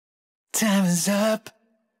time is up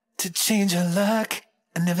to change your luck.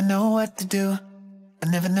 I never know what to do. I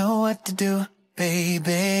never know what to do.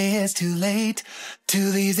 Baby, it's too late to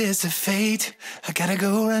leave this to fate. I gotta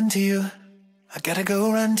go run to you. I gotta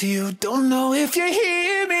go run to you. Don't know if you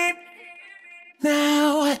hear me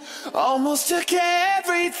now. Almost took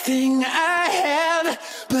everything I had,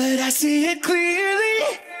 but I see it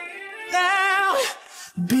clearly now.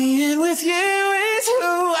 Being with you is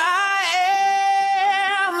who I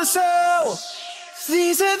am. So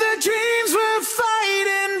these are the dreams we're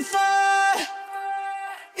fighting for.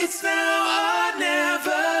 It's now or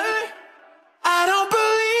never. I don't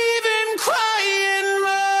believe in crying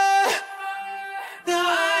more. Now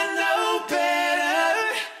I know better.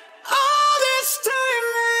 All this time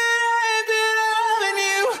that I've been loving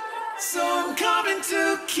you, so I'm coming to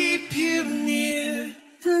keep you near.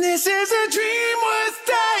 This is a dream worth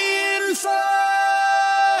dying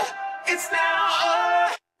for. It's now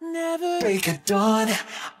or never. Break of dawn,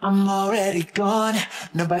 I'm already gone.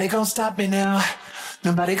 Nobody gonna stop me now.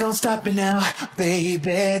 Nobody gonna stop me now.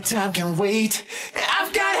 Baby, time can wait.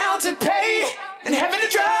 I've got hell to pay and heaven to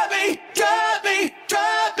drop me, drop me,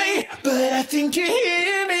 drop me. But I think you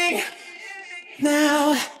hear me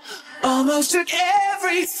now. Almost took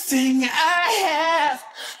everything I have.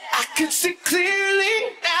 I can see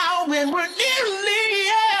clearly now when we're nearly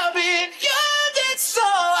having you. That's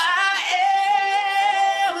all I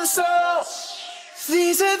am. So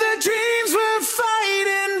these are the dreams we're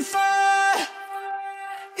fighting for.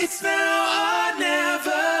 It's now.